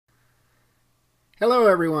Hello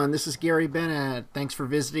everyone, this is Gary Bennett. Thanks for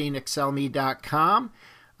visiting excelme.com.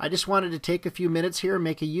 I just wanted to take a few minutes here and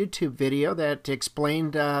make a YouTube video that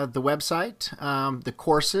explained the website, the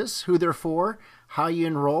courses, who they're for, how you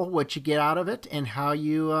enroll, what you get out of it, and how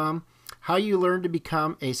you learn to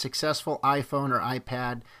become a successful iPhone or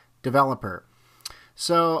iPad developer.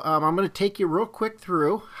 So I'm going to take you real quick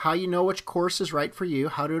through how you know which course is right for you,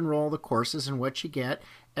 how to enroll the courses and what you get,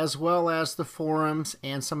 as well as the forums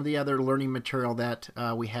and some of the other learning material that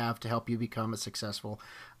we have to help you become a successful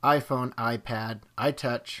iPhone, iPad,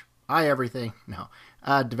 iTouch, iEverything,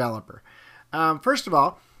 developer. First of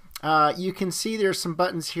all, you can see there's some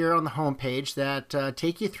buttons here on the home page that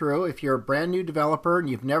take you through. If you're a brand new developer and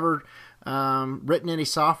you've never written any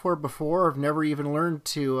software before, or have never even learned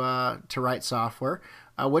to write software,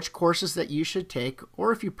 which courses that you should take,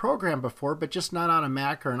 or if you programmed before but just not on a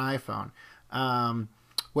Mac or an iPhone,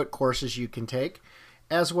 what courses you can take,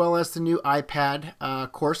 as well as the new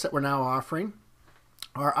iPad course that we're now offering,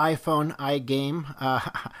 our iPhone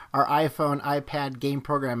iPad game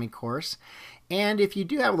programming course. And if you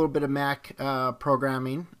do have a little bit of Mac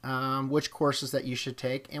programming, which courses that you should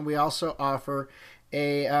take. And we also offer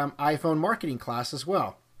a iPhone marketing class as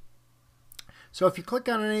well. So if you click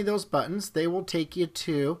on any of those buttons, they will take you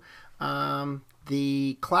to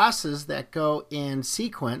the classes that go in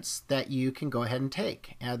sequence that you can go ahead and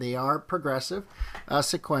take. They are progressive,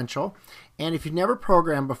 sequential. And if you've never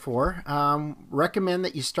programmed before, recommend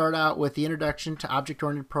that you start out with the Introduction to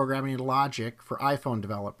Object-Oriented Programming and Logic for iPhone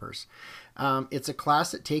developers. It's a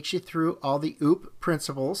class that takes you through all the OOP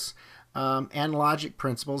principles and logic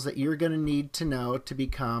principles that you're going to need to know to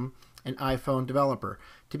become an iPhone developer.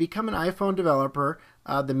 To become an iPhone developer,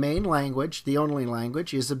 the main language, the only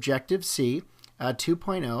language, is Objective-C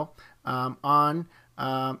 2.0 on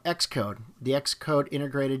Xcode, the Xcode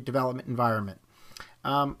Integrated Development Environment.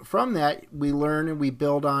 From that, we learn and we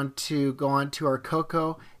build on to go on to our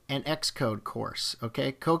Cocoa and Xcode course.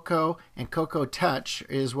 Okay, Cocoa and Cocoa Touch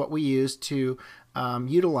is what we use to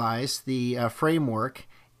utilize the framework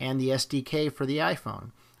and the SDK for the iPhone.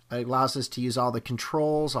 It allows us to use all the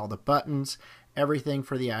controls, all the buttons, everything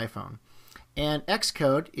for the iPhone. And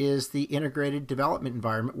Xcode is the integrated development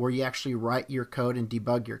environment where you actually write your code and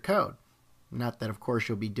debug your code. Not that, of course,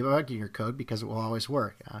 you'll be debugging your code because it will always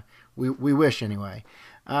work. We wish anyway.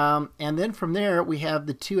 And then from there, we have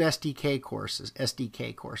the two SDK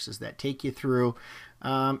courses that take you through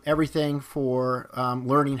everything for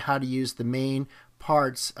learning how to use the main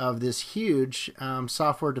parts of this huge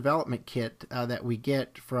software development kit that we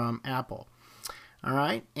get from Apple. All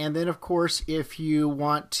right, and then of course, if you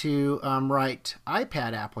want to write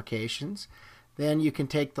iPad applications, then you can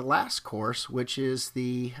take the last course, which is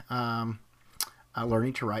the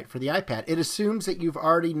Learning to Write for the iPad. It assumes that you've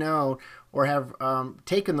already known or have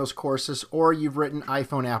taken those courses, or you've written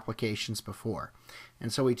iPhone applications before.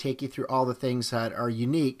 And so we take you through all the things that are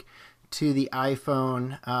unique to the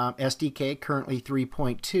iPhone SDK, currently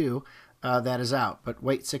 3.2, that is out. But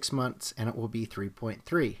wait 6 months and it will be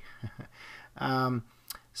 3.3.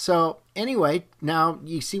 So anyway, now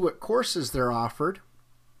you see what courses they're offered.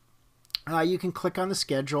 You can click on the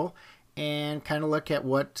schedule and kind of look at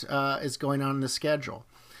what is going on in the schedule.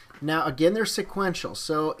 Now again, they're sequential.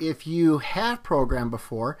 So if you have programmed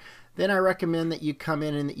before, then I recommend that you come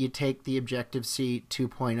in and that you take the Objective-C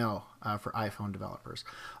 2.0 for iPhone developers.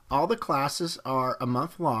 All the classes are a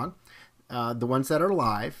month long. The ones that are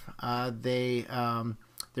live,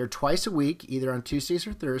 they're twice a week, either on Tuesdays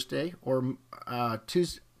or Thursdays, or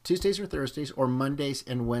Tuesdays or Thursdays, or Mondays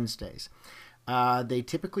and Wednesdays. They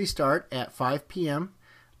typically start at 5 p.m.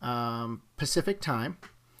 Pacific time.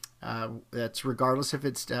 That's regardless if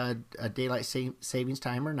it's a daylight savings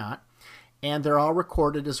time or not. And they're all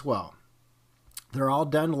recorded as well. They're all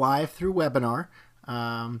done live through webinar.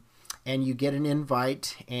 And you get an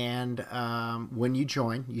invite, and when you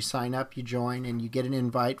join, you sign up, you join, and you get an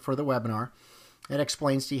invite for the webinar. That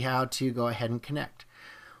explains to you how to go ahead and connect.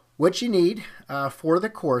 What you need for the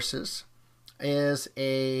courses is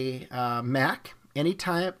a Mac, any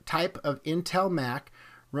type of Intel Mac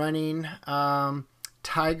running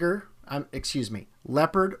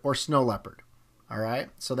Leopard or Snow Leopard. All right,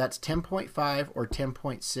 so that's 10.5 or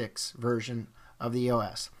 10.6 version of the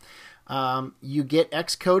OS. You get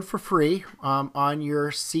Xcode for free on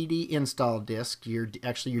your CD install disk,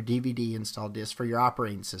 actually your DVD install disk for your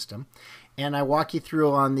operating system, and I walk you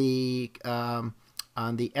through on the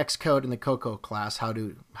Xcode and the Cocoa class how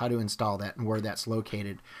to install that and where that's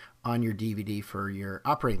located on your DVD for your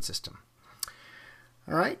operating system.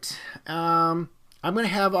 All right. I'm going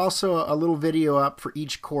to have also a little video up for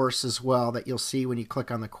each course as well that you'll see when you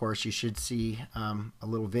click on the course. You should see a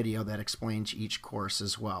little video that explains each course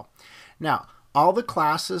as well. Now, all the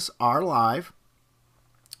classes are live.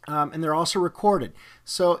 And they're also recorded.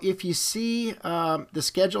 So if you see the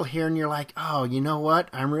schedule here and you're like, oh, you know what?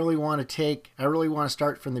 I really want to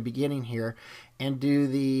start from the beginning here and do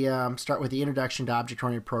the start with the Introduction to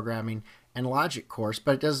Object-Oriented Programming and Logic course,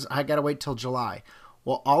 but I got to wait till July.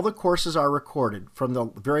 Well, all the courses are recorded from the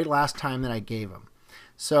very last time that I gave them.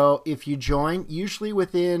 So if you join, usually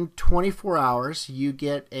within 24 hours, you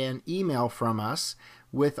get an email from us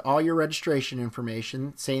with all your registration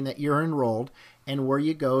information saying that you're enrolled and where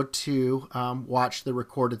you go to watch the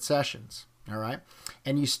recorded sessions. All right,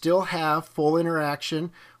 and you still have full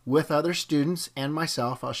interaction with other students and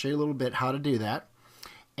myself. I'll show you a little bit how to do that.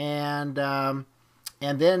 And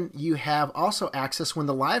then you have also access when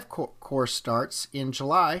the live course starts in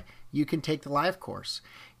July. You can take the live course.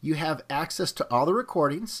 You have access to all the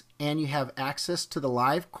recordings, and you have access to the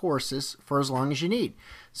live courses for as long as you need.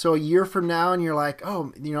 So a year from now, and you're like,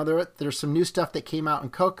 oh, you know, there's some new stuff that came out in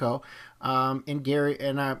Cocoa, and Gary,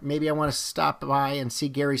 and maybe I want to stop by and see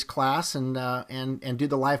Gary's class and do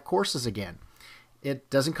the live courses again. It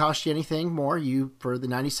doesn't cost you anything more. For the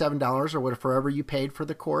 $97 or whatever you paid for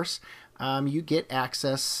the course, you get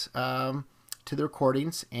access to the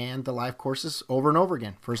recordings and the live courses over and over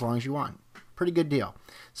again for as long as you want. Pretty good deal.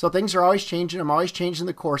 So things are always changing. I'm always changing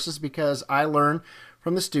the courses because I learn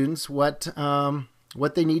from the students what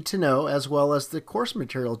they need to know, as well as the course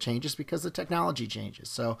material changes because the technology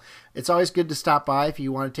changes. So it's always good to stop by if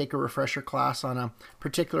you want to take a refresher class on a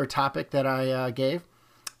particular topic that I gave.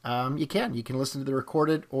 You can listen to the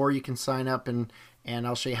recorded, or you can sign up and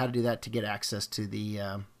I'll show you how to do that to get access to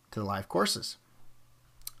the live courses.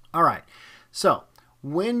 All right. So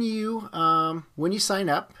when you sign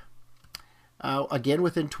up, again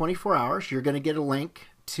within 24 hours, you're going to get a link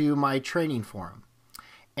to my training forum,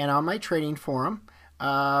 and on my training forum,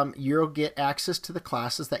 you'll get access to the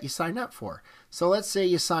classes that you signed up for. So let's say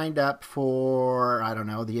you signed up for, I don't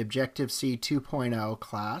know, the Objective-C 2.0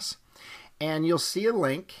 class. And you'll see a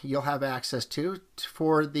link you'll have access to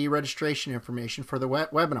for the registration information for the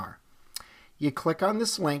webinar. You click on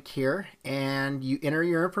this link here and you enter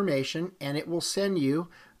your information, and it will send you,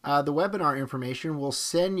 the webinar information will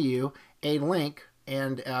send you a link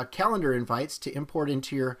and calendar invites to import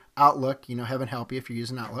into your Outlook. You know, heaven help you if you're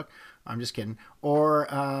using Outlook. I'm just kidding. Or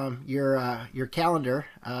your calendar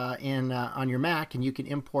on your Mac, and you can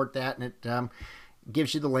import that, and it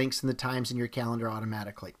gives you the links and the times in your calendar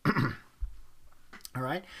automatically. All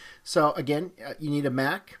right, so again, you need a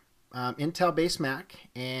Mac, Intel-based Mac,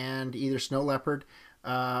 and either Snow Leopard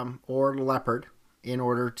or Leopard in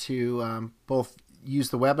order to both use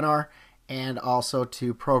the webinar and also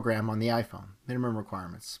to program on the iPhone. Minimum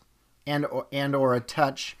requirements, and or a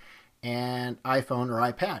touch and iPhone or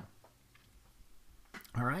iPad.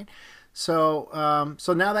 All right, so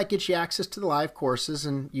so now that gets you access to the live courses,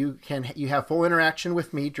 and you have full interaction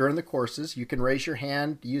with me during the courses. You can raise your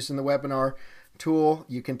hand using the webinar tool.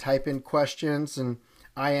 You can type in questions and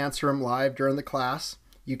I answer them live during the class.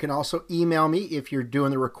 You can also email me if you're doing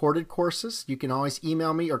the recorded courses. You can always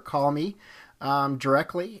email me or call me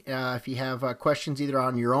directly if you have questions either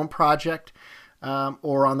on your own project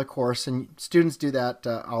or on the course. And students do that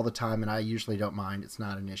all the time, and I usually don't mind. It's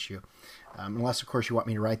not an issue, unless of course you want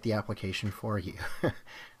me to write the application for you.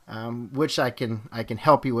 Which I can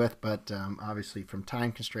help you with, but obviously from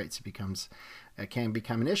time constraints it can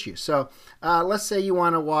become an issue. So let's say you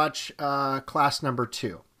want to watch class number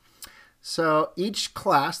 2. So each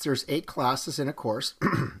class, there's 8 classes in a course.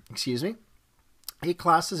 Excuse me, 8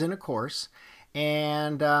 classes in a course,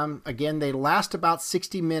 and again, they last about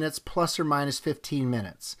 60 minutes plus or minus 15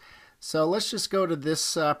 minutes. So let's just go to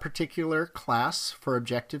this particular class for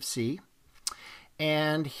Objective-C,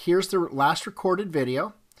 and here's the last recorded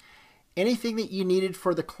video. Anything that you needed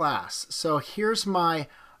for the class. So here's my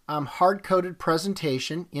hard-coded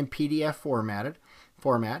presentation in PDF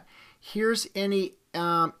format. Here's any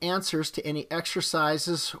answers to any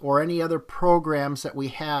exercises or any other programs that we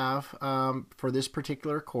have for this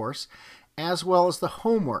particular course, as well as the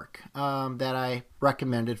homework that I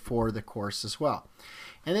recommended for the course as well.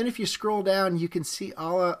 And then if you scroll down, you can see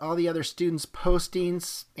all the other students'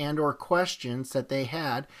 postings and or questions that they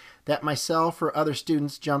had that myself or other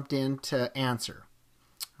students jumped in to answer.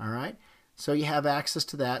 All right, so you have access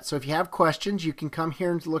to that. So if you have questions, you can come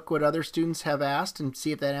here and look what other students have asked and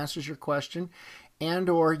see if that answers your question, and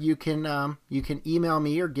or you can email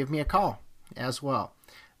me or give me a call as well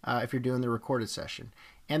if you're doing the recorded session.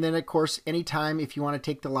 And then of course, anytime if you want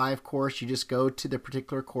to take the live course, you just go to the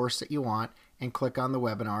particular course that you want and click on the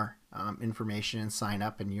webinar information and sign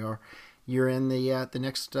up, and you're in the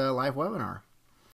next live webinar.